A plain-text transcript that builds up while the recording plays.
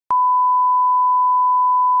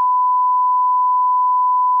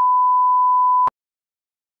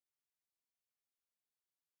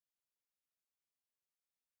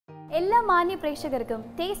എല്ലാ മാന്യ പ്രേക്ഷകർക്കും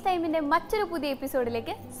ടേസ്റ്റ് ടൈമിന്റെ മറ്റൊരു പുതിയ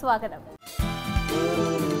എപ്പിസോഡിലേക്ക് സ്വാഗതം.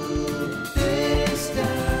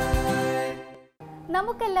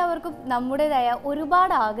 നമുക്കെല്ലാവർക്കും നമ്മുടേതായ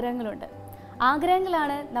ഒരുപാട് ആഗ്രഹങ്ങളുണ്ട്.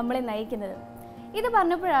 ആഗ്രഹങ്ങളാണ് നമ്മളെ നയിക്കുന്നത്. ഇത്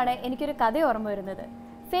പറഞ്ഞപ്പോഴാണ് എനിക്കൊരു കഥ ഓർമ്മ വരുന്നത്.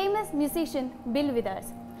 Famous musician bill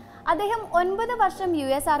withers. അദ്ദേഹം 9 വർഷം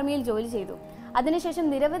US ആർമിയിൽ ജോലി ചെയ്തു. അതിനുശേഷം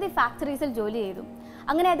നിരവധി ഫാക്ടറീസിൽ ജോലി ചെയ്തു.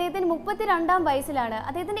 അങ്ങനെ അദ്ദേഹത്തിന് 32-ാം വയസ്സിലാണ്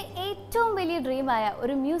അദ്ദേഹത്തിൻ്റെ ഏറ്റവും വലിയ ഡ്രീമായ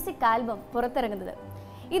ഒരു മ്യൂസിക് ആൽബം പുറത്തിറങ്ങുന്നത്.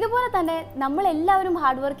 ഇതുപോലെ തന്നെ നമ്മളെല്ലാവരും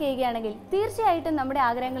ഹാർഡ് വർക്ക് ചെയ്യുകയാണെങ്കിൽ തീർച്ചയായിട്ടും നമ്മുടെ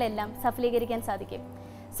ആഗ്രഹങ്ങളെല്ലാം സഫലീകരിക്കാൻ സാധിക്കും.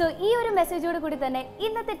 സോ ഈ ഒരു മെസ്സേജോട് കൂടി തന്നെ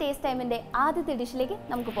ഇന്നത്തെ ടേസ്റ്റ് ടൈമിൻ്റെ ആദ്യത്തെ ഡിഷിലേക്ക്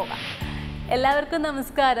നമുക്ക് പോകാം. എല്ലാവർക്കും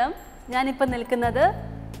നമസ്കാരം. ഞാനിപ്പോൾ നിൽക്കുന്നത്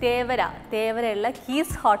തേവരയുള്ള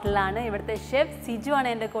കീസ് ഹോട്ടലിലാണ്. ഇവിടുത്തെ ഷെഫ് സിജു ആണ്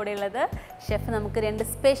എൻ്റെ കൂടെ ഉള്ളത്. ഷെഫ് നമുക്ക് 2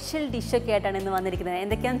 സ്പെഷ്യൽ ഡിഷൊക്കെ ആയിട്ടാണ് ഇന്ന് വന്നിരിക്കുന്നത്.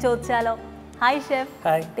 എന്തൊക്കെയാണെന്ന് ചോദിച്ചാലോ? Hi chef.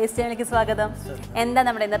 ഹായ്. ടേസ്റ്റ് ടൈമിലേക്ക് സ്വാഗതം. എന്താ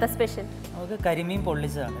നമ്മുടെ ഇന്നത്തെ സ്പെഷ്യൽ? നമുക്ക് കരിമീൻ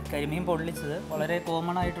പൊള്ളിച്ചതാണ്. കരിമീൻ പൊള്ളിച്ചത് വളരെ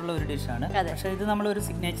കോമൺ ആയിട്ടുള്ള ഒരു ഡിഷാണ്. പക്ഷേ ഇത് നമ്മളൊരു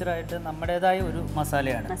സിഗ്നേച്ചറായിട്ട് നമ്മുടേതായ ഒരു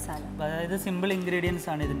മസാലയാണ്. അതായത് സിമ്പിൾ ഇൻഗ്രീഡിയൻസ്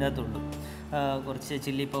ആണ് ഇതിൻ്റെ അകത്തുള്ളൂ. കുറച്ച്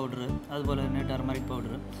ചില്ലി പൗഡർ, അതുപോലെ തന്നെ turmeric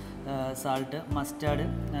powder, salt, mustard,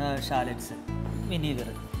 shallots, vinegar,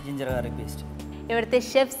 ginger garlic paste. ഇവിടുത്തെ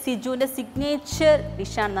ഷെഫ് സിജുവിൻ്റെ സിഗ്നേച്ചർ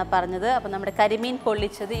ഡിഷാണെന്നാണ് പറഞ്ഞത്. അപ്പോൾ നമ്മുടെ കരിമീൻ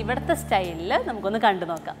പൊള്ളിച്ചത് ഇവിടുത്തെ സ്റ്റൈലിൽ നമുക്കൊന്ന് കണ്ടു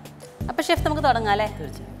നോക്കാം. അപ്പോൾ ഷെഫ് നമുക്ക് തുടങ്ങാം അല്ലേ?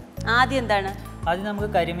 തീർച്ചയായും. ആദ്യം എന്താണ്? ആദ്യം നമുക്ക്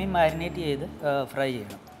കരിമീൻ മാരിനേറ്റ് ചെയ്ത് ഫ്രൈ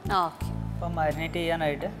ചെയ്യണം. ഓക്കെ. അപ്പം മാരിനേറ്റ്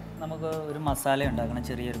ചെയ്യാനായിട്ട് നമുക്ക് ഒരു മസാല ഉണ്ടാക്കണം,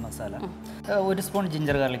 ചെറിയൊരു masala. 1 spoon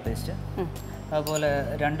ginger garlic paste, അതുപോലെ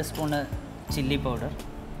 2 സ്പൂണ് ചില്ലി പൗഡർ,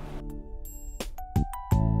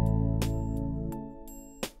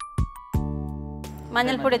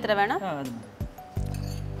 മഞ്ഞൾപ്പൊടി എത്ര വേണം?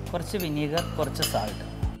 കുറച്ച് വിനീഗർ, കുറച്ച് സാൾട്ട്.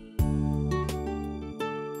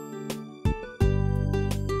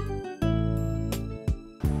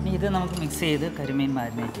 ഇനി ഇത് നമുക്ക് മിക്സ് ചെയ്ത് കരിമീൻ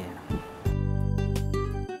മാരിനേറ്റ് ചെയ്യണം.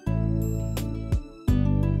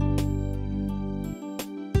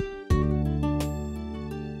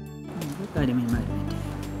 കരിമീൻ മാരിനേറ്റ് ചെയ്യാം.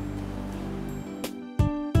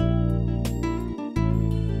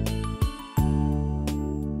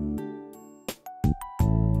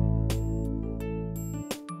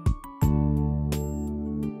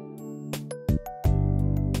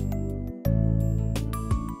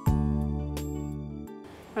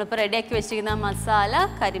 നമ്മളിപ്പോൾ റെഡിയാക്കി വെച്ചിരിക്കുന്ന മസാല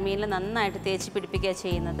കരിമീനിൽ നന്നായിട്ട് തേച്ച് പിടിപ്പിക്കുക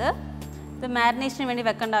ചെയ്യുന്നത്. ഇത് മാരിനേഷന് വേണ്ടി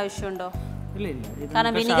വെക്കേണ്ട ആവശ്യമുണ്ടോ? ഇല്ല ഇല്ല.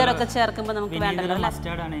 കാരണം വിനീഗറൊക്കെ ചേർക്കുമ്പോൾ നമുക്ക് വേണ്ടല്ലോ.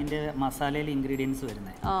 മസ്റ്റാർഡാണ് ഇതിൻ്റെ മസാലയിൽ ഇൻഗ്രീഡിയൻസ്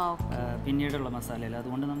വരുന്നത്, പിന്നീടുള്ള മസാലയിൽ.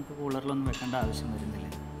 അതുകൊണ്ട് നമുക്ക് കൂളറിലൊന്നും വെക്കേണ്ട ആവശ്യം വരുന്നില്ല.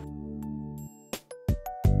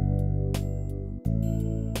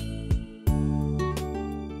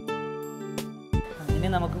 ഇനി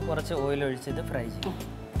നമുക്ക് കുറച്ച് ഓയിൽ ഒഴിച്ചത് ഫ്രൈ ചെയ്യാം.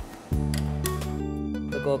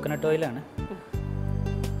 ഇത് കോക്കനട്ട് ഓയിലാണ്.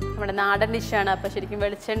 നമ്മുടെ നാടൻ ഡിഷാണ്. അപ്പോൾ ശരിക്കും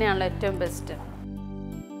വെളിച്ചെണ്ണയാണല്ലോ ഏറ്റവും ബെസ്റ്റ്.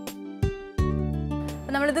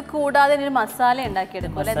 അപ്പം നമ്മളിത് കൂടാതെ ഒരു മസാല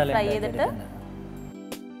ഉണ്ടാക്കിയെടുക്കും അല്ലേ, ഫ്രൈ ചെയ്തിട്ട്.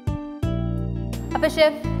 അപ്പോൾ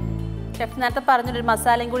ഷെഫ് നേരത്തെ പറഞ്ഞൊരു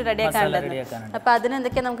മസാലയും കൂടി റെഡിയാക്കാനുള്ളത്. അപ്പോൾ അതിന്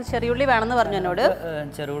എന്തൊക്കെയാണ്? നമുക്ക് ചെറിയുള്ളി വേണമെന്ന് പറഞ്ഞു എന്നോട്.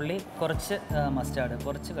 ചെറുള്ളി, കുറച്ച് മസ്റ്റാർഡ്,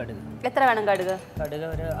 കുറച്ച് കടുക്. എത്ര വേണം കടുക്? കടുക്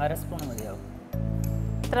ഒരു 1/2 സ്പൂൺ മതിയാവും.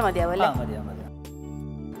 ഇത്ര മതിയാവും അല്ലേ? മതിയാവും.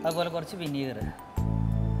 അതുപോലെ കുറച്ച് വിനീഗർ.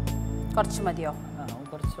 കുറച്ച് മതിയോ?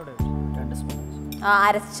 കുറച്ചുകൂടെ 2 സ്പൂൺ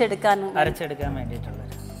അരച്ചെടുക്കാൻ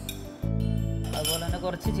വേണ്ടിയിട്ടുള്ളത്. അതുപോലെ തന്നെ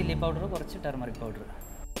കുറച്ച് ചില്ലി പൗഡർ, കുറച്ച് ടർമറിക് പൗഡർ,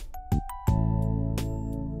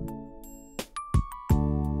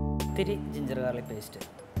 ഇത്തിരി ജിഞ്ചർ ഗാർലിക് പേസ്റ്റ്.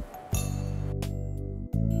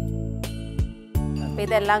 അപ്പോൾ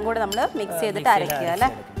ഇതെല്ലാം കൂടെ നമ്മൾ മിക്സ് ചെയ്തിട്ട് അരയ്ക്കുക അല്ലേ?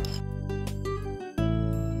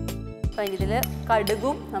 അപ്പോൾ ഇതിൽ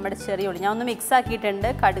കടുകും നമ്മുടെ ചെറിയുള്ളി ഞാൻ ഒന്ന് മിക്സ് ആക്കിയിട്ടുണ്ട്.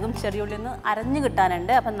 കടുകും ചെറിയുള്ളി ഒന്ന് അരഞ്ഞു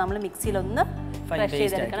കിട്ടാനുണ്ട്. അപ്പം നമ്മൾ മിക്സിയിലൊന്ന് ഫ്രഷ്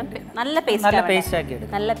ചെയ്തെടുക്കണം. നല്ല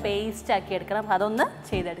പേസ്റ്റ് ആക്കി എടുക്കണം. അതൊന്ന്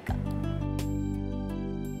ചെയ്തെടുക്കാം.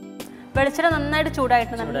 വെളിച്ചെണ്ണ നന്നായിട്ട്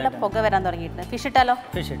ചൂടായിട്ട് നല്ല പുക വരാൻ തുടങ്ങിയിട്ടുണ്ട്. ഫിഷ് ഇട്ടാലോ?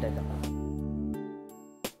 ഫിഷ് ഇട്ടേക്കാം.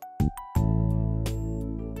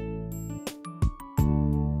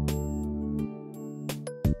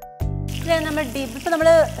 നമ്മൾ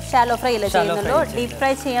ഷാലോ ഫ്രൈ അല്ലേ ചെയ്യുന്നുണ്ടോ? Deep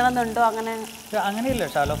fry ചെയ്യണമെന്നുണ്ടോ? അങ്ങനെയല്ല,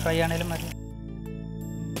 ഷാലോ ഫ്രൈ ആണെങ്കിലും മതി.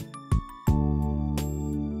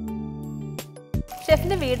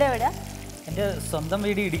 ഷെഫിന്റെ വീട് എവിടെയാ? എൻ്റെ സ്വന്തം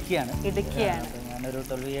വീട് ഇടുക്കിയാണ്. ഞാനൊരു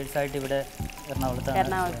 12 years ആയിട്ട് ഇവിടെ എറണാകുളത്ത്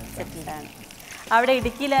സെറ്റിൽഡാണ്. അവിടെ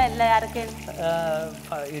ഇടുക്കിയിലല്ല ആരൊക്കെയാണ്?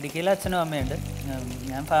 ഇടുക്കിയിൽ അച്ഛനും അമ്മയുണ്ട്.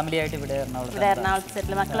 ഞാൻ ഫാമിലി ആയിട്ട് ഇവിടെ എറണാകുളത്ത്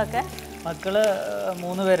സെറ്റിൽ. മക്കളൊക്കെ? മക്കള്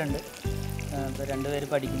 3 പേരുണ്ട്. 2 പേര്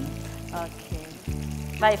പഠിക്കുന്നു. ഓക്കെ.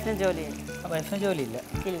 വൈഫിന് ജോലിയില്ല?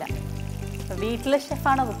 ഇല്ല. വീട്ടിലെ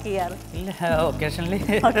ഷെഫാണോ കുക്ക് ചെയ്യാറ്? ഇല്ല, ഒക്കേഷണലി.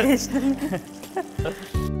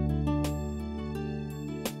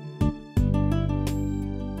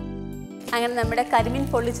 അങ്ങനെ നമ്മുടെ കരിമീൻ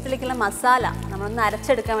പൊള്ളിച്ചതിലേക്കുള്ള മസാല നമ്മളൊന്ന്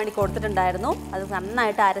അരച്ചെടുക്കാൻ വേണ്ടി കൊടുത്തിട്ടുണ്ടായിരുന്നു. അത്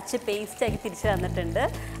നന്നായിട്ട് അരച്ച് പേസ്റ്റാക്കി തിരിച്ച് തന്നിട്ടുണ്ട്.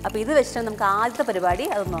 അപ്പോൾ ഇത് വെച്ചിട്ട് നമുക്ക് ആദ്യത്തെ പരിപാടി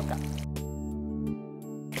അത് നോക്കാം.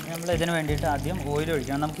 നമ്മൾ ഇതിന് വേണ്ടിയിട്ട് ആദ്യം ഓയിൽ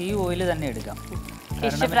ഒഴിക്കണം. നമുക്ക് ഈ ഓയിൽ തന്നെ എടുക്കാം.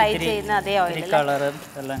 ഫിഷ് ഫ്രൈ ചെയ്യുന്ന അതേ ഓയിൽ, കളറും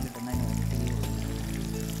എല്ലാം കിട്ടുന്നതിന് വേണ്ടിയിട്ട്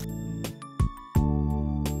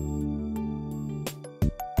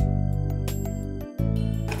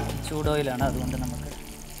ചൂടോയിലാണ്. അതുകൊണ്ട് നമുക്ക്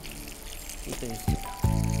ഈ പേസ്റ്റ്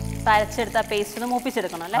അരച്ചെടുത്ത പേസ്റ്റ് ഒന്ന്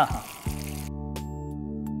മൂപ്പിച്ചെടുക്കണം അല്ലേ?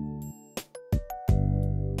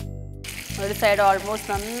 ഒരു സൈഡ്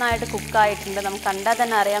ഓൾമോസ്റ്റ് നന്നായിട്ട് കുക്കായിട്ടുണ്ട്. നമുക്ക് കണ്ടാൽ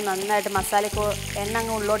തന്നെ അറിയാം നന്നായിട്ട് മസാലയ്ക്ക് എണ്ണ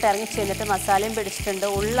അങ്ങ് ഉള്ളോട്ട് ഇറങ്ങി ചെന്നിട്ട് മസാലയും പിടിച്ചിട്ടുണ്ട്.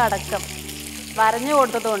 ഉള്ളടക്കം വരഞ്ഞു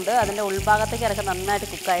കൊടുത്തതുകൊണ്ട് അതിൻ്റെ ഉൾഭാഗത്തേക്ക് ഇറക്കം നന്നായിട്ട്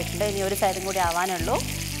കുക്കായിട്ടുണ്ട്. ഇനി ഒരു സൈഡും കൂടി ആവാനുള്ളൂ.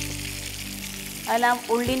 അതെല്ലാം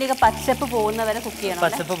ഉള്ളിൻ്റെയൊക്കെ പച്ചപ്പ് പോകുന്നവരെ കുക്ക് ചെയ്യണം.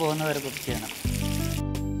 പച്ചപ്പ് പോകുന്നവരെ കുക്ക് ചെയ്യണം.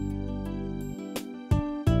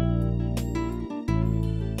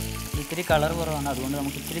 ഇത്തിരി കളർ കുറവാണ്, അതുകൊണ്ട്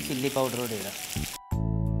നമുക്ക് ഇത്തിരി ചില്ലി പൗഡർ കൂടി ഇടാം.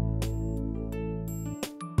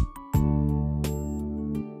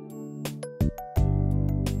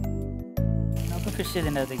 നമുക്ക് ഫിഷ്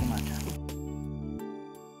ഇതിൻ്റെ അകത്തേക്ക് മാറ്റാം.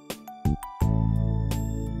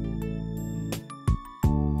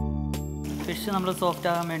 ഫിഷ് നമ്മൾ സോഫ്റ്റ്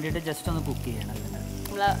ആകാൻ വേണ്ടിയിട്ട് ജസ്റ്റ് ഒന്ന് കുക്ക് ചെയ്യണം.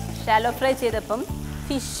 നമ്മൾ ഷാലോ ഫ്രൈ ചെയ്തപ്പം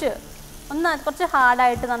ഫിഷ് കുറച്ച്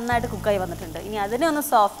ഹാർഡായിട്ട് നന്നായിട്ട് കുക്കായി വന്നിട്ടുണ്ട്. ഇനി അതിനെ ഒന്ന്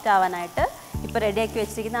സോഫ്റ്റ് ആവാനായിട്ട് ഇപ്പോൾ റെഡിയാക്കി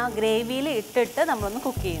വെച്ചിരിക്കുന്ന ആ ഗ്രേവിയിൽ ഇട്ടിട്ട് നമ്മളൊന്ന്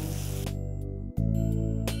കുക്ക് ചെയ്യുന്നു.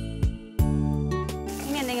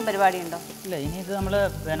 ഇനി എന്തെങ്കിലും പരിപാടി ഉണ്ടോ? ഇല്ല, ഇനി ഇത് നമ്മൾ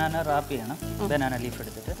ബനാന റാപ്പ് ചെയ്യണം. ബനാന ലീഫ്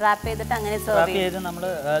എടുത്തിട്ട് റാപ്പ് ചെയ്തിട്ട് അങ്ങനെ റാപ്പ് ചെയ്ത് നമ്മൾ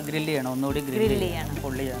ഗ്രില്ല് ചെയ്യണം. ഒന്നുകൂടി ഗ്രില്ല് ചെയ്യണം.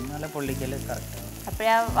 പൊള്ളി ചെയ്യണം. നല്ല പൊള്ളിക്കൽ കറക്റ്റ്.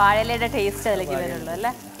 അപ്പോഴാ വാഴയിലയുടെ ടേസ്റ്റ് അതിലേക്ക് വരുള്ളൂ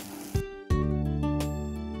അല്ലേ?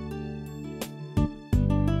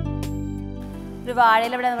 ഒരു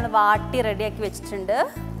വാഴയില ഇവിടെ നമ്മൾ വാട്ടി റെഡിയാക്കി വെച്ചിട്ടുണ്ട്.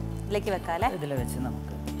 ഇതിലേക്ക് വെക്കാം അല്ലേ? ഇതിൽ വെച്ച് നമുക്ക്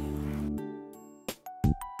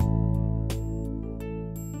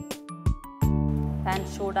പാൻ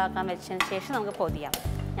ചൂടാക്കാൻ വെച്ചതിന് ശേഷം നമുക്ക് പൊതിയാം.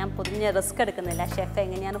 ഞാൻ പൊതിഞ്ഞ് റിസ്ക് എടുക്കുന്നില്ല. ഷെഫ്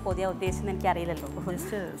എങ്ങനെയാണ് പൊതിയാൻ ഉദ്ദേശിച്ചത് എനിക്ക് അറിയില്ലല്ലോ.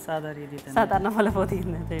 സാധാരണ പോലെ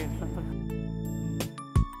പൊതിയുന്നത്.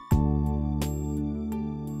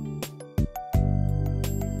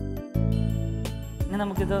 ഇനി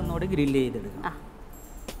നമുക്കിത് ഒന്നുകൂടി ഗ്രില്ല് ചെയ്തെടുക്കാം.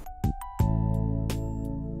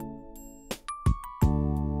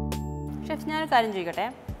 ഷെഫ് ഞാനൊരു കാര്യം ചോദിക്കട്ടെ,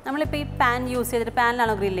 നമ്മളിപ്പോൾ ഈ പാൻ യൂസ് ചെയ്തിട്ട്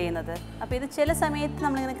പാനിലാണോ ഗ്രില്ല് ചെയ്യുന്നത്? അപ്പോൾ ഇത് ചില സമയത്ത്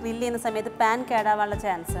നമ്മളിങ്ങനെ ഗ്രില്ല് ചെയ്യുന്ന സമയത്ത് പാൻ കേടാവാനുള്ള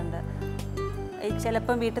ചാൻസ് ഉണ്ട്.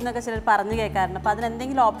 ചിലപ്പം വീട്ടിൽ നിന്നൊക്കെ ചിലർ പറഞ്ഞു കേൾക്കാറുണ്ട്. അപ്പോൾ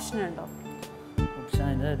അതിനെന്തെങ്കിലും ഓപ്ഷൻ ഉണ്ടോ?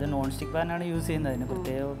 ഓപ്ഷൻ ഇത് നോൺ സ്റ്റിക്ക് പാനാണ് യൂസ് ചെയ്യുന്നത്. അതിന്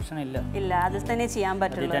പ്രത്യേക ഓപ്ഷൻ ഇല്ല. ഇല്ല, അതിൽ തന്നെ ചെയ്യാൻ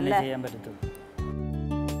പറ്റുള്ളൂ അല്ലേ? ചെയ്യാൻ പറ്റത്തുള്ളൂ.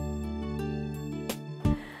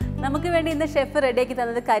 നമുക്ക് വേണ്ടി ഇന്ന് ഷെഫ് റെഡിയാക്കി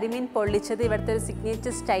തന്നത് കരിമീൻ പൊള്ളിച്ചത് ഇവിടുത്തെ ഒരു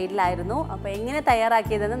സിഗ്നേച്ചർ സ്റ്റൈലിലായിരുന്നു. അപ്പോൾ എങ്ങനെ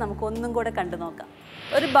തയ്യാറാക്കിയതെന്ന് നമുക്ക് ഒന്നും കൂടെ കണ്ടു നോക്കാം.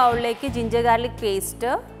 ഒരു ബൗളിലേക്ക് ജിഞ്ചർ ഗാർലിക് പേസ്റ്റ്,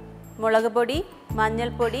 മുളക് പൊടി,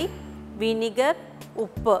 മഞ്ഞൾപ്പൊടി, വിനിഗർ,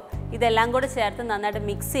 ഉപ്പ് ഇതെല്ലാം കൂടെ ചേർത്ത് നന്നായിട്ട്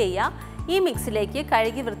മിക്സ് ചെയ്യുക. ഈ മിക്സിലേക്ക്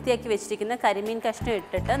കഴുകി വൃത്തിയാക്കി വെച്ചിരിക്കുന്ന കരിമീൻ കഷ്ണം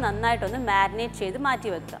ഇട്ടിട്ട് നന്നായിട്ടൊന്ന് മാരിനേറ്റ് ചെയ്ത്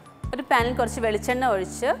മാറ്റി വെക്കുക. ഒരു പാനിൽ കുറച്ച് വെളിച്ചെണ്ണ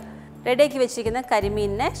ഒഴിച്ച് റെഡിയാക്കി വെച്ചിരിക്കുന്ന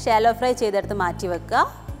കരിമീനിനെ ഷാലോ ഫ്രൈ ചെയ്തെടുത്ത് മാറ്റി വെക്കുക.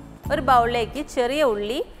 ഒരു ബൗളിലേക്ക് ചെറിയ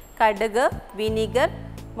ഉള്ളി, കടുക്, വിനീഗർ,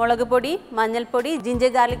 മുളക് പൊടി, മഞ്ഞൾപ്പൊടി,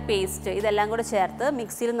 ജിഞ്ചർ ഗാർലിക് പേസ്റ്റ് ഇതെല്ലാം കൂടെ ചേർത്ത്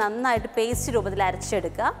മിക്സിയിൽ നന്നായിട്ട് പേസ്റ്റ് രൂപത്തിൽ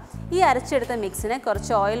അരച്ചെടുക്കുക. ഈ അരച്ചെടുത്ത മിക്സിനെ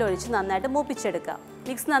കുറച്ച് ഓയിൽ ഒഴിച്ച് നന്നായിട്ട് മൂപ്പിച്ചെടുക്കുക.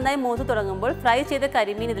 മിക്സ് നന്നായി മൂത്ത് തുടങ്ങുമ്പോൾ ഫ്രൈ ചെയ്ത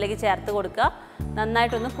കരിമീൻ ഇതിലേക്ക് ചേർത്ത് കൊടുക്കുക.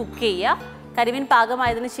 നന്നായിട്ടൊന്ന് കുക്ക് ചെയ്യുക. കരിമീൻ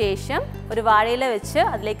പാകമായതിനു ശേഷം ഒരു വാഴയില വെച്ച്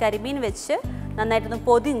അതിലേക്ക് കരിമീൻ വെച്ച് നന്നായിട്ടൊന്ന്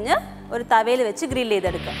പൊതിഞ്ഞ് ഒരു തവയിൽ വെച്ച് ഗ്രില്ല്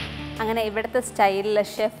ചെയ്തെടുക്കുക. അങ്ങനെ ഇവിടുത്തെ സ്റ്റൈലിലുള്ള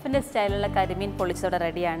ഷെഫിൻ്റെ സ്റ്റൈലിലുള്ള കരിമീൻ പൊള്ളിച്ചതോടെ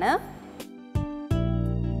റെഡിയാണ്.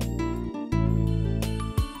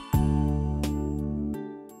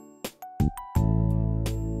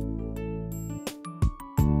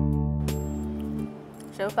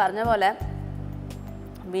 ഷെഫ് പറഞ്ഞ പോലെ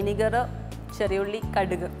വിനിഗർ, ചെറിയുള്ളി,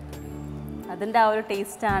 കടുക് അതിൻ്റെ ആ ഒരു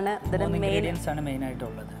ടേസ്റ്റാണ് ഇതിന്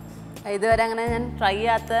മെയിനായിട്ടുള്ളത്. ഇതുവരെ അങ്ങനെ ഞാൻ ട്രൈ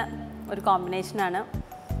ചെയ്യാത്ത ഒരു കോമ്പിനേഷനാണ്.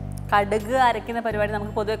 കടുക് അരയ്ക്കുന്ന പരിപാടി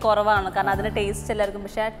നമുക്ക് പൊതുവെ കുറവാണ്, കാരണം അതിൻ്റെ ടേസ്റ്റ് എല്ലാവർക്കും.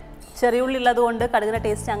 പക്ഷേ ചെറിയുള്ളി ഉള്ളത് കൊണ്ട് കടുകിൻ്റെ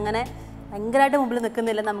ടേസ്റ്റ് അങ്ങനെ ഭയങ്കരമായിട്ട് മുമ്പിൽ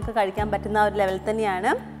നിൽക്കുന്നില്ല. നമുക്ക് കഴിക്കാൻ പറ്റുന്ന ഒരു ലെവൽ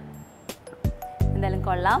തന്നെയാണ്. എന്തായാലും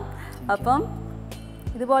കൊള്ളാം. അപ്പം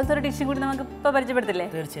ഇതുപോലത്തെ ഒരു ഡിഷും കൂടി നമുക്ക് ഇപ്പോൾ പരിചയപ്പെടുത്തില്ലേ?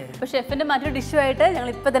 തീർച്ചയായും. അപ്പോൾ ഷെഫിൻ്റെ മറ്റൊരു ഡിഷുമായിട്ട് ഞങ്ങൾ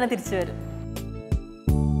ഇപ്പോൾ തന്നെ തിരിച്ചു വരും.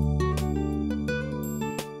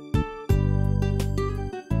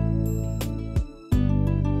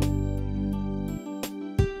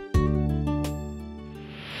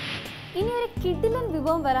 ഇനി ഒരു കിടിലൻ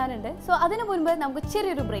വിഭവം വരാനുണ്ട്. സോ അതിനു മുൻപ് നമുക്ക്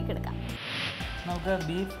ചെറിയൊരു ബ്രേക്ക് എടുക്കാം. നമുക്ക്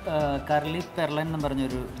ബീഫ് കറി ലീഫ് പെർലൻ എന്ന്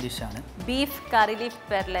പറഞ്ഞൊരു ഡിഷാണ്. ബീഫ് കറി ലീഫ്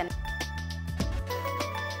പെർലൻ.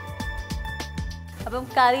 അപ്പം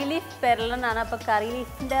കറി ലീഫ് പെർലൻ ആണ്. അപ്പോൾ കറി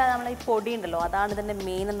ലീഫിൻ്റെ നമ്മളെ ഈ പൊടി ഉണ്ടല്ലോ, അതാണ് ഇതിൻ്റെ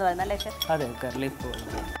മെയിൻ എന്ന് പറയുന്നത് അല്ലേ? അതെ, കറി ലീഫ്.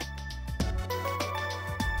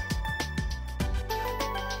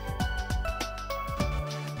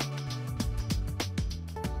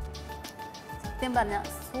 സത്യം പറഞ്ഞാൽ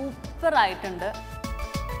സൂപ്പർ ആയിട്ടുണ്ട്.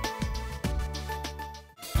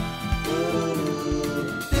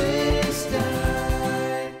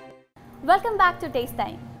 Welcome back to taste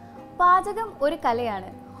time. പാചകം ഒരു കലയാണ്.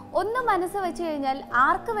 ഒന്ന് മനസ്സ് വെച്ച് കഴിഞ്ഞാൽ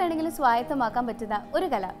ആർക്ക് വേണമെങ്കിലും സ്വായത്തമാക്കാൻ പറ്റുന്ന ഒരു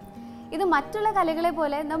കല. ഇത് മറ്റുള്ള കലകളെ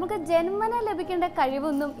പോലെ നമുക്ക് ജന്മന ലഭിക്കേണ്ട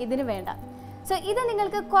കഴിവൊന്നും ഇതിന് വേണ്ട. സോ ഇത്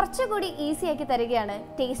നിങ്ങൾക്ക് കുറച്ചുകൂടി ഈസി ആക്കി തരികയാണ്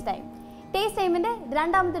ടേസ്റ്റ് ടൈം. ടേസ്റ്റ് ടൈമിൻ്റെ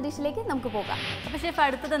രണ്ടാമത്തെ ഡിഷിലേക്ക് നമുക്ക് പോകാം. അപ്പോൾ ഷെഫ്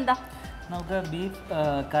അടുത്തത് എന്താ? നമുക്ക് ബീഫ്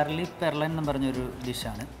കറി ലീഫ് പെർലൻ എന്ന് പറഞ്ഞൊരു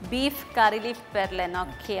ഡിഷാണ്. ബീഫ് കറി ലീഫ് പെർലൻ.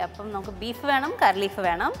 ഓക്കെ, അപ്പം നമുക്ക് ബീഫ് വേണം, കറി ലീഫ്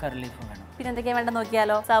വേണം. പിന്നെ എന്തൊക്കെയാണ് വേണ്ടത്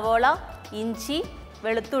നോക്കിയാലോ? സവോള, ഇഞ്ചി,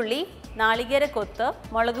 വെളുത്തുള്ളി, നാളികേര കൊത്ത്,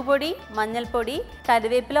 മുളക് പൊടി, മഞ്ഞൾപ്പൊടി,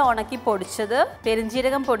 കറിവേപ്പില ഉണക്കി പൊടിച്ചത്,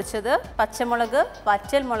 പെരിഞ്ജീരകം പൊടിച്ചത്, പച്ചമുളക്,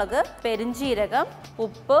 വറ്റൽമുളക്, പെരിഞ്ജീരകം,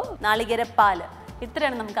 ഉപ്പ്, നാളികേരപ്പാൽ.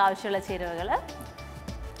 ഇത്രയാണ് നമുക്ക് ആവശ്യമുള്ള ചേരുവകൾ.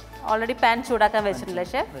 ഓൾറെഡി പാൻ ചൂടാക്കാൻ വെച്ചിട്ടുണ്ടല്ലേ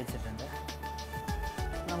ഷെഫ്? വെച്ചിട്ടുണ്ട്.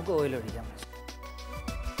 നമുക്ക് ഓയിൽ ഒഴിക്കാം.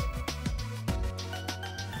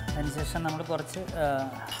 അതിനുശേഷം നമ്മൾ കുറച്ച്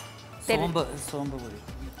സോമ്പ് പൊടി,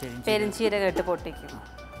 പെരിഞ്ജീരകം ഇട്ട് പൊട്ടിക്കും.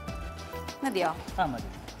 മതിയോ? ആ മതി.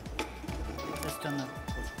 ജസ്റ്റ് ഒന്ന്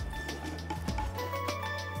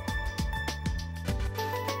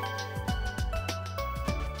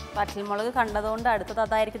വറ്റൽമുളക് കണ്ടതുകൊണ്ട് അടുത്തത്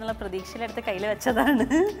അതായിരിക്കും എന്നുള്ള പ്രതീക്ഷയിലെടുത്ത് കയ്യിൽ വെച്ചതാണ്.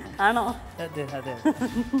 ആണോ? അതെ അതെ.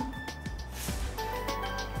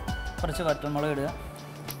 കുറച്ച് വറ്റൽമുളക് ഇടുക,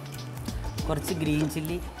 കുറച്ച് ഗ്രീൻ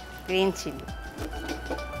ചില്ലി,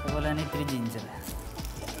 അതുപോലെ തന്നെ ഇത്തിരി ജിഞ്ചർ.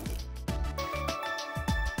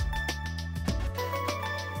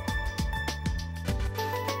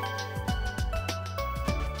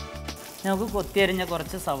 നമുക്ക് കൊത്തിയരിഞ്ഞ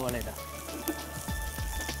കുറച്ച് സവാള ഇടാം.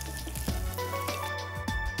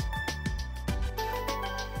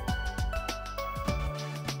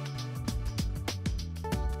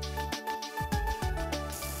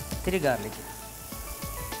 ഇത്തിരി ഗാർലിക്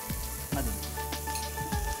മതി.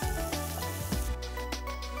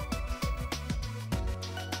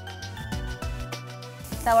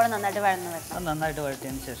 സവാള നന്നായിട്ട് വഴന്ന് വെക്കാം. അത് നന്നായിട്ട്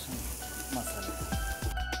വഴറ്റിയതിന് ശേഷം മസാല.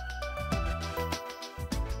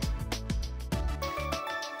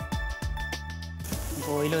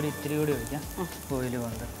 ഓയിൽ ഒരു ഇത്തിരി കൂടി ഒഴിക്കാം. ഓയിൽ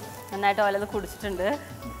കൊണ്ട് നന്നായിട്ട് ഓയിലത് കുടിച്ചിട്ടുണ്ട്.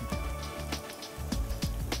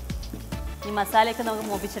 ഈ മസാലയൊക്കെ നമുക്ക്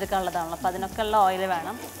മൂപ്പിച്ചെടുക്കാനുള്ളതാണല്ലോ, അപ്പോൾ അതിനൊക്കെ ഉള്ള ഓയിൽ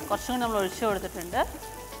വേണം. കുറച്ചും കൂടി നമ്മൾ ഒഴിച്ചു കൊടുത്തിട്ടുണ്ട്.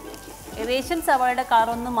 ഏകദേശം സവാളയുടെ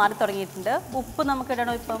കളറൊന്നും മാറി തുടങ്ങിയിട്ടുണ്ട്. ഉപ്പ് നമുക്ക്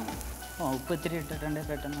ഇടണോ ഇപ്പം? ഉപ്പ് ഇത്തിരി ഇട്ടിട്ടുണ്ട്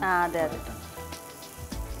പെട്ടെന്ന്. അതെ അതെ.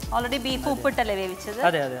 ഓൾറെഡി ബീഫ് ഉപ്പിട്ടല്ലേ വേവിച്ചത്?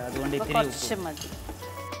 അതെ അതെ, അതുകൊണ്ട് ഇത്തിരി കുറച്ച് മതി.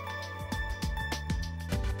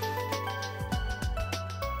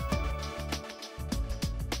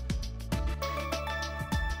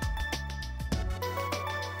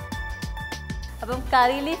 അപ്പം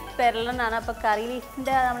കറി ലീഫ് പെരളനാണ്. അപ്പോൾ കറി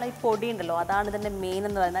ലീഫിൻ്റെ നമ്മൾ ഈ പൊടി ഉണ്ടല്ലോ, അതാണ് ഇതിൻ്റെ മെയിൻ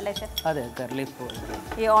എന്ന് പറയുന്നത് അല്ലേ ഷെഫ്? അതെ, കറി ലീഫ്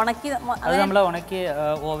ഈ ഉണക്കി അത് നമ്മൾ ഉണക്കി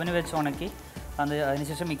ഓവന് വെച്ച് ഉണക്കി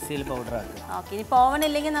അതിനുശേഷം മിക്സിയിൽ പൗഡർ ആക്കുക. ഓക്കെ, ഇനി ഓവൻ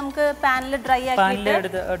ഇല്ലെങ്കിൽ നമുക്ക് പാനിൽ ഡ്രൈ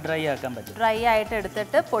ആക്കാൻ പറ്റും. ഡ്രൈ ആയിട്ട്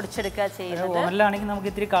എടുത്തിട്ട് പൊടിച്ചെടുക്കുക ചെയ്യുന്നത്. ഓവനിലാണെങ്കിൽ നമുക്ക്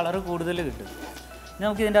ഇത്തിരി കളർ കൂടുതൽ കിട്ടും.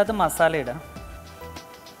 നമുക്ക് ഇതിൻ്റെ അകത്ത് മസാല ഇടാം.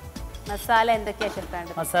 മസാല എന്തൊക്കെയാണ് ഷെഫ്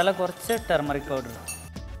വേണ്ടത്? മസാല കുറച്ച് ടെർമറിക് പൗഡർ,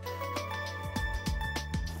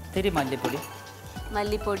 ഇത്തിരി മല്ലിപ്പൊടി,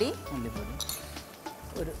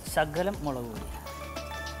 ഒരു ശകലം മുളക്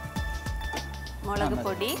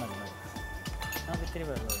പൊടി, നമുക്ക് ഇത്തിരി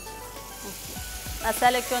വെള്ളം.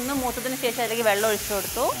 മസാലയൊക്കെ ഒന്ന് മൂത്തതിന് ശേഷം അതിലേക്ക് വെള്ളം ഒഴിച്ചു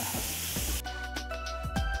കൊടുത്തു.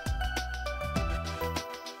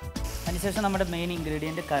 അതിനുശേഷം നമ്മുടെ മെയിൻ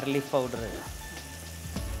ഇൻഗ്രീഡിയൻറ്റ് കറി ലീഫ് പൗഡർ.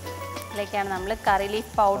 ഇതിലേക്കാണ് നമ്മൾ കറി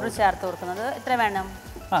ലീഫ് പൗഡർ ചേർത്ത് കൊടുക്കുന്നത്. എത്ര വേണം?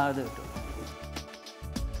 അത് കിട്ടും.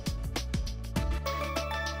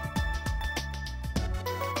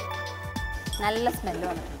 നല്ല സ്മെല്ല്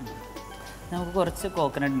വേണം. നമുക്ക് കുറച്ച്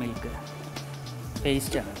കോക്കനട്ട് മിൽക്ക്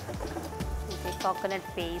പേസ്റ്റാണ്. കോക്കനട്ട്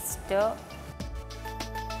പേസ്റ്റ്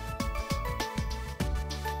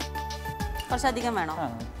കുറച്ചധികം വേണോ?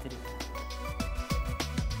 ഇത്തിരി.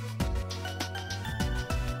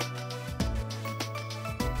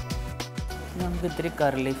 നമുക്ക് ഇത്തിരി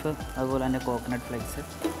കറി ലീഫ്, അതുപോലെ തന്നെ കോക്കനട്ട് ഫ്ലേക്സ്,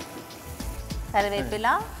 കറിവേപ്പില,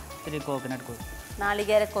 ഇത്തിരി കോക്കനട്ട് കൊത്ത്,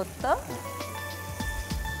 നാളികേര കൊത്ത്,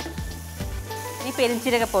 ഇനി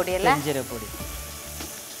പെരിഞ്ജീരകപ്പൊടി അല്ലേ? പെരിഞ്ജീരകപ്പൊടി.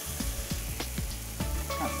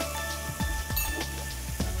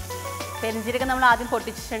 പെരിഞ്ജീരകം നമ്മൾ ആദ്യം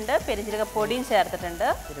പൊട്ടിച്ചിട്ടുണ്ട്. പെരിഞ്ജീരകപ്പൊടിയും ചേർത്തിട്ടുണ്ട്.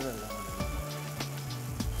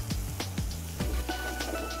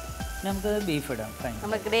 നമുക്ക് ബീഫ് ഇടാം.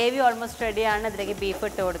 നമ്മൾ ഗ്രേവി ഓൾമോസ്റ്റ് റെഡിയാണ്. ഇതിലേക്ക് ബീഫ്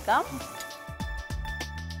ഇട്ട് കൊടുക്കാം.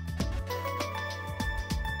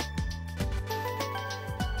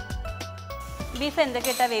 ബീഫ്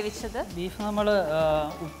എന്തൊക്കെ ഇട്ടാണ് വേവിച്ചത്? ബീഫ് നമ്മൾ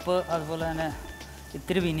ഉപ്പ്, അതുപോലെ തന്നെ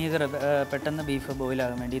ഇത്തിരി വിനീഗർ, പെട്ടെന്ന് ബീഫ്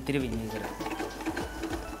ബോയിലാകാൻ വേണ്ടി ഇത്തിരി വിനീഗർ.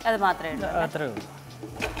 അത് മാത്രമേ ഉള്ളൂ. അത്രേ ഉള്ളൂ.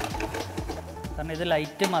 കാരണം ഇത്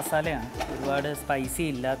ലൈറ്റ് മസാലയാണ്, ഒരുപാട് സ്പൈസി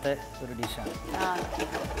ഇല്ലാത്ത ഒരു ഡിഷാണ്.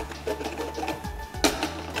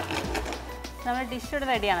 നമ്മുടെ ഡിഷ് ഇവിടെ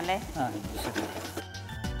റെഡിയാണല്ലേ?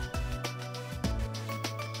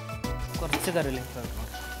 കുറച്ച് കറിവേപ്പില,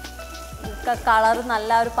 കളർ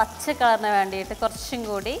നല്ല ഒരു പച്ച കളറിന് വേണ്ടിയിട്ട് കുറച്ചും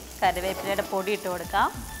കൂടി കറിവേപ്പിലയുടെ പൊടി ഇട്ട് കൊടുക്കാം.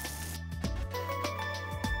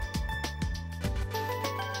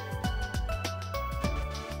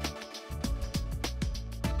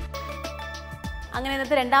 അങ്ങനെ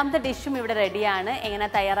ഇന്നത്തെ രണ്ടാമത്തെ ഡിഷും ഇവിടെ റെഡിയാണ്. എങ്ങനെ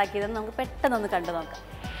തയ്യാറാക്കിയതെന്ന് നമുക്ക് പെട്ടെന്നൊന്ന് കണ്ടു നോക്കാം.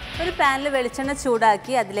 ഒരു പാനിൽ വെളിച്ചെണ്ണ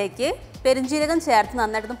ചൂടാക്കി അതിലേക്ക് പെരുംജീരകം ചേർത്ത്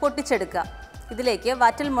നന്നായിട്ടൊന്ന് പൊട്ടിച്ചെടുക്കുക. ഇതിലേക്ക്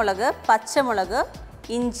വറ്റൽമുളക്, പച്ചമുളക്,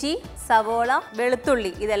 ഇഞ്ചി, സവോള, വെളുത്തുള്ളി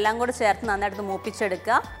ഇതെല്ലാം കൂടെ ചേർത്ത് നന്നായിട്ട്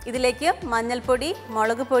മൂപ്പിച്ചെടുക്കുക. ഇതിലേക്ക് മഞ്ഞൾപ്പൊടി,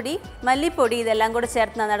 മുളക് പൊടി, മല്ലിപ്പൊടി ഇതെല്ലാം കൂടെ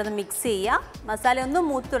ചേർത്ത് നന്നായിട്ട് മിക്സ് ചെയ്യുക. മസാല ഒന്ന്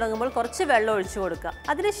മൂത്ത് തുടങ്ങുമ്പോൾ കുറച്ച് വെള്ളം ഒഴിച്ചു കൊടുക്കുക.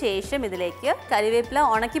 അതിനുശേഷം ഇതിലേക്ക് കറിവേപ്പില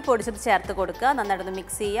ഉണക്കി പൊടിച്ചത് ചേർത്ത് കൊടുക്കുക. നന്നായിട്ട്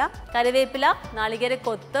മിക്സ് ചെയ്യുക. കറിവേപ്പില, നാളികേര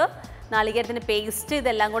കൊത്ത്, നാളികേരത്തിൻ്റെ പേസ്റ്റ്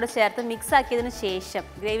ഇതെല്ലാം കൂടെ ചേർത്ത് മിക്സ് ആക്കിയതിന് ശേഷം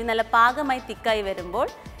ഗ്രേവി നല്ല പാകമായി തിക്കായി വരുമ്പോൾ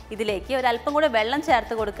ഇതിലേക്ക് ഒരല്പം കൂടെ വെള്ളം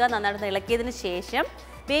ചേർത്ത് കൊടുക്കുക. നന്നായിട്ട് ഇളക്കിയതിന് ശേഷം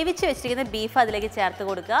വേവിച്ച് വെച്ചിരിക്കുന്ന ബീഫ് അതിലേക്ക് ചേർത്ത്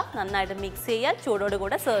കൊടുക്കുക. നന്നായിട്ട് മിക്സ് ചെയ്യുക. ചൂടോട്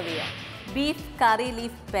കൂടെ സെർവ് ചെയ്യുക. ബീഫ് കറി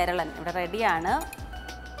ലീഫ് പെരളൻ ഇവിടെ റെഡിയാണ്.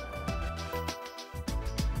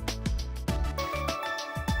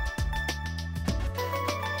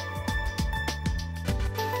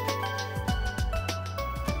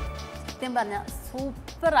 സത്യം പറഞ്ഞാൽ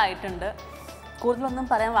സൂപ്പറായിട്ടുണ്ട്. കൂടുതലൊന്നും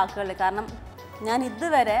പറയാൻ വാക്കുകളില്ല. കാരണം ഞാൻ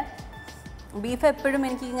ഇതുവരെ ബീഫ് എപ്പോഴും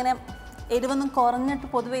എനിക്കിങ്ങനെ എരിവൊന്നും കുറഞ്ഞിട്ട്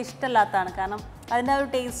പൊതുവെ ഇഷ്ടമല്ലാത്തതാണ്. കാരണം അതിൻ്റെ ആ ഒരു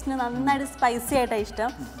ടേസ്റ്റിന് നന്നായിട്ട് സ്പൈസി ആയിട്ടാണ് ഇഷ്ടം.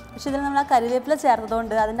 പക്ഷെ ഇതിൽ നമ്മൾ ആ കറിവേപ്പില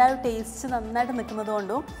ചേർത്തതുകൊണ്ട് അതിൻ്റെ ആ ഒരു ടേസ്റ്റ് നന്നായിട്ട് നിൽക്കുന്നത്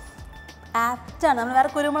കൊണ്ടും ആപ്റ്റാണ്. നമ്മൾ വേറെ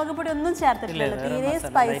കുരുമുളക് പൊടി ഒന്നും ചേർത്തിട്ടില്ല, തീരെ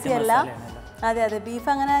സ്പൈസി അല്ല. അതെ അതെ, ബീഫ്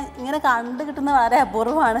അങ്ങനെ ഇങ്ങനെ കണ്ടു കിട്ടുന്നത് വളരെ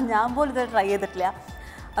അപൂർവമാണ്. ഞാൻ പോലും ഇത് ട്രൈ ചെയ്തിട്ടില്ല.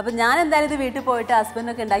 അപ്പോൾ ഞാൻ എന്തായാലും ഇത് വീട്ടിൽ പോയിട്ട്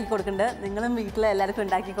ഹസ്ബൻഡൊക്കെ ഉണ്ടാക്കി കൊടുക്കുന്നുണ്ട്. നിങ്ങളും വീട്ടിൽ എല്ലാവർക്കും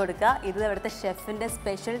ഉണ്ടാക്കി കൊടുക്കുക. ഇത് ഇവിടുത്തെ ഷെഫിൻ്റെ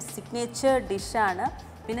സ്പെഷ്യൽ സിഗ്നേച്ചർ ഡിഷാണ്.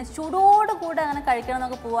 പിന്നെ ചൂടോട് കൂടെ അങ്ങനെ കഴിക്കണം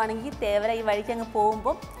എന്നൊക്കെ പോവുകയാണെങ്കിൽ തേവര ഈ വഴിക്ക് അങ്ങ്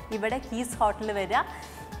പോകുമ്പോൾ ഇവിടെ കീസ് ഹോട്ടലിൽ വരിക.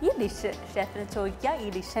 ഈ ഡിഷ് ഷെഫിനെ ചോദിക്കുക, ഈ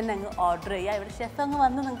ഡിഷ് തന്നെ അങ്ങ് ഓർഡർ ചെയ്യുക. ഇവിടെ ഷെഫ് അങ്ങ്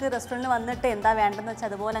വന്ന് നിങ്ങൾക്ക് റെസ്റ്റോറൻറ്റിൽ വന്നിട്ട് എന്താ വേണ്ടതെന്ന് വെച്ചാൽ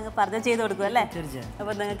അതുപോലെ അങ്ങ് പറഞ്ഞ് ചെയ്ത് കൊടുക്കും അല്ലേ?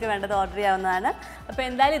 അപ്പോൾ നിങ്ങൾക്ക് വേണ്ടത് ഓർഡർ ചെയ്യാവുന്നതാണ്. അപ്പോൾ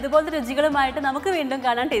എന്തായാലും ഇതുപോലത്തെ രുചികളുമായിട്ട് നമുക്ക് വീണ്ടും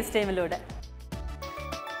കാണാം ടേസ്റ്റ് ടൈമിലൂടെ.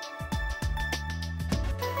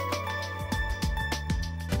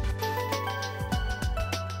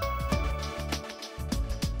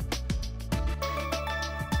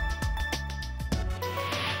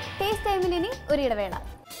 ടേസ്റ്റ് ടൈമിൽ ഇനി ഒരു ഇടവേള.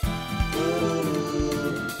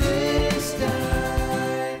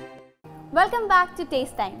 Welcome back to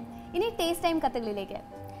taste time. ഇനി ടേസ്റ്റ് ടൈം കത്തുകളിലേക്ക്.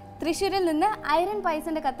 തൃശ്ശൂരിൽ നിന്ന് ഐറൻ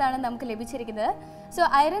പൈസൻ്റെ കത്താണ് നമുക്ക് ലഭിച്ചിരിക്കുന്നത്. സോ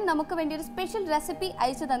ഐറൻ നമുക്ക് വേണ്ടി ഒരു സ്പെഷ്യൽ റെസിപ്പി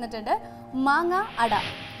അയച്ചു തന്നിട്ടുണ്ട്, മാങ്ങ അട.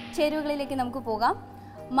 ചേരുവകളിലേക്ക് നമുക്ക് പോകാം.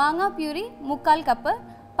 മാങ്ങ പ്യൂരി 3/4 കപ്പ്,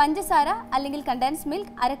 പഞ്ചസാര അല്ലെങ്കിൽ കണ്ടൻസ്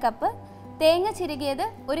മിൽക്ക് 1/2 കപ്പ്, തേങ്ങ ചിരകിയത്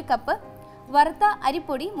 1 കപ്പ്, വറുത്ത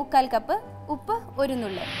അരിപ്പൊടി 3/4 കപ്പ്, ഉപ്പ് 1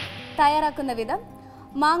 നുള്ള്. തയ്യാറാക്കുന്ന വിധം: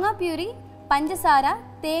 മാങ്ങ പ്യൂരി, പഞ്ചസാര,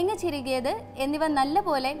 തേങ്ങ ചിരകിയത് എന്നിവ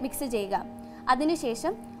നല്ലപോലെ മിക്സ് ചെയ്യുക.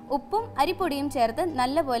 അതിനുശേഷം ഉപ്പും അരിപ്പൊടിയും ചേർത്ത്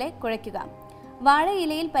നല്ലപോലെ കുഴയ്ക്കുക.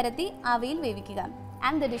 വാഴയിലയിൽ പരത്തി ആവിയിൽ വേവിക്കുക.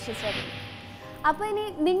 And the dish is ready. അപ്പോൾ ഇനി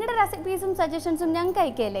നിങ്ങളുടെ റെസിപ്പീസും സജഷൻസും ഞങ്ങൾക്ക്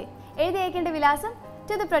അയക്കുകയല്ലേ? എഴുതി അയക്കേണ്ട വിലാസം: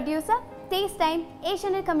 to the producer, taste time,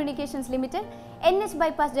 Asianet communications limited, NH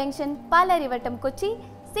bypass junction, Palarivattom, Kochi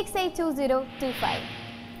 682025.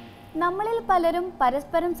 നമ്മളിൽ പലരും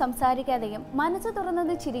പരസ്പരം സംസാരിക്കാതെയും മനസ്സ്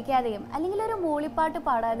തുറന്നത് ചിരിക്കാതെയും അല്ലെങ്കിൽ ഒരു മൂളിപ്പാട്ട്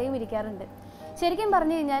പാടാതെയും ഇരിക്കാറുണ്ട്. ശരിക്കും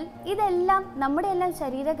പറഞ്ഞു കഴിഞ്ഞാൽ ഇതെല്ലാം നമ്മുടെ എല്ലാം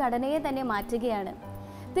ശരീരഘടനയെ തന്നെ മാറ്റുകയാണ്.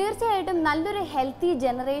 തീർച്ചയായിട്ടും നല്ലൊരു ഹെൽത്തി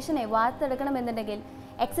ജനറേഷനെ വാർത്തെടുക്കണമെന്നുണ്ടെങ്കിൽ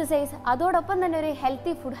എക്സസൈസ്, അതോടൊപ്പം തന്നെ ഒരു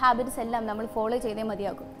ഹെൽത്തി ഫുഡ് ഹാബിറ്റ്സ് എല്ലാം നമ്മൾ ഫോളോ ചെയ്തേ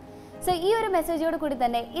മതിയാകും. സോ ഈ ഒരു മെസ്സേജോട് കൂടി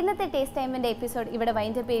തന്നെ ഇന്നത്തെ ടേസ്റ്റ് ടൈമിൻ്റെ എപ്പിസോഡ് ഇവിടെ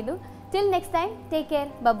വൈൻഡപ്പ് ചെയ്തു. Till next time, take care,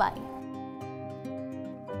 by.